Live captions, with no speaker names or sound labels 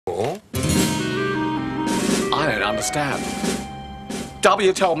understand.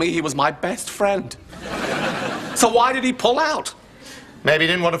 W told me he was my best friend. So why did he pull out? Maybe he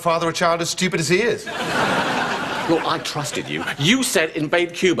didn't want to father a child as stupid as he is. Look, I trusted you. You said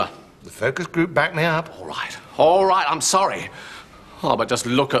invade Cuba. The focus group backed me up. All right, I'm sorry. Oh, but just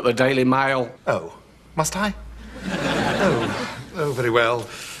look at the Daily Mail. Oh, must I? Oh, very well.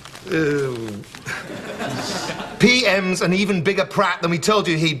 PM's an even bigger prat than we told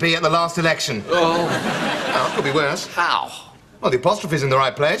you he'd be at the last election. Oh. Oh, it could be worse. How? Well, the apostrophe's in the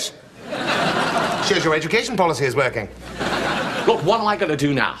right place. Shows your education policy is working. Look, what am I going to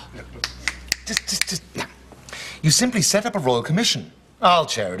do now? Just... You simply set up a royal commission. I'll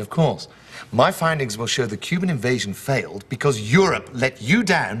chair it, of course. My findings will show the Cuban invasion failed because Europe let you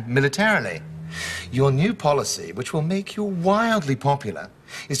down militarily. Your new policy, which will make you wildly popular,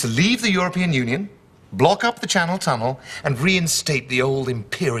 is to leave the European Union, block up the Channel Tunnel, and reinstate the old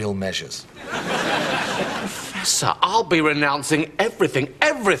imperial measures. Professor, I'll be renouncing everything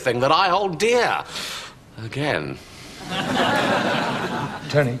that I hold dear. Again.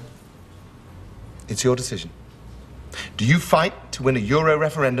 Tony, it's your decision. Do you fight to win a Euro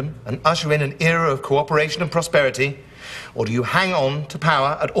referendum and usher in an era of cooperation and prosperity, or do you hang on to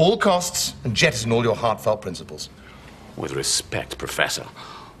power at all costs and jettison all your heartfelt principles? With respect, Professor,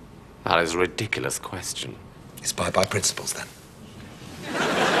 that is a ridiculous question. It's bye-bye principles, then.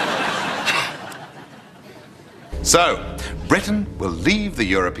 So, Britain will leave the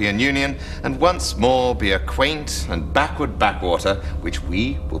European Union and once more be a quaint and backward backwater which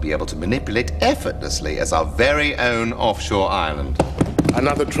we will be able to manipulate effortlessly as our very own offshore island.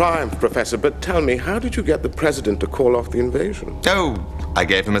 Another triumph, Professor, but tell me, how did you get the President to call off the invasion? Oh, I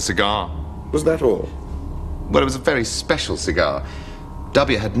gave him a cigar. Was that all? Well, it was a very special cigar.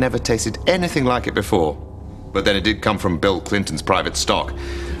 W had never tasted anything like it before. But then it did come from Bill Clinton's private stock.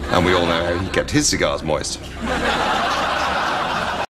 And we all know how he kept his cigars moist.